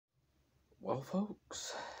Well,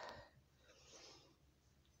 folks,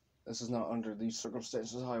 this is not under these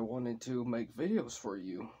circumstances I wanted to make videos for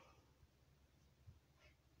you.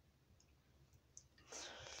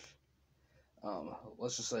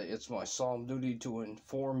 Let's just say it's my solemn duty to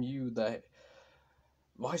inform you that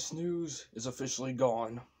Vice News is officially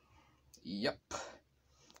gone. Yep.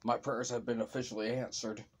 My prayers have been officially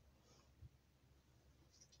answered.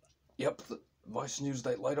 Yep, the Vice News,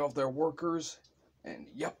 they laid off their workers, and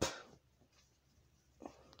yep.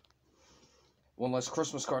 One less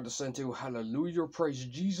Christmas card to send to, hallelujah, praise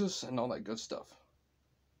Jesus, and all that good stuff.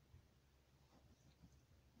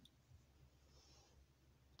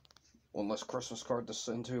 One less Christmas card to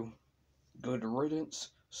send to, good riddance,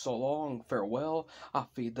 so long, farewell, I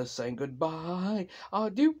feed the saying goodbye,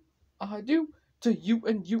 adieu, adieu, to you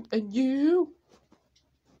and you and you.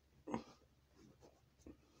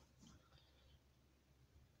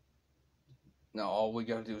 Now all we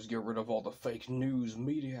gotta do is get rid of all the fake news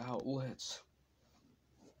media outlets,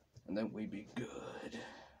 and then we'd be good.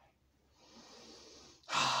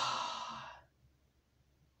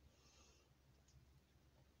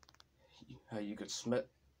 How you could smell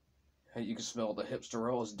the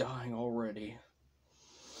hipsterellas dying already.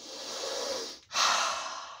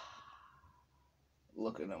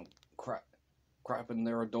 Look at them crapping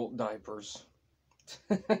their adult diapers.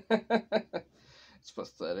 It's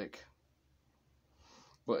pathetic.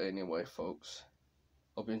 But anyway, folks,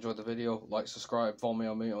 hope you enjoyed the video. Like, subscribe, follow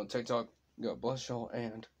me on TikTok. God bless y'all,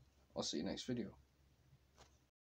 and I'll see you next video.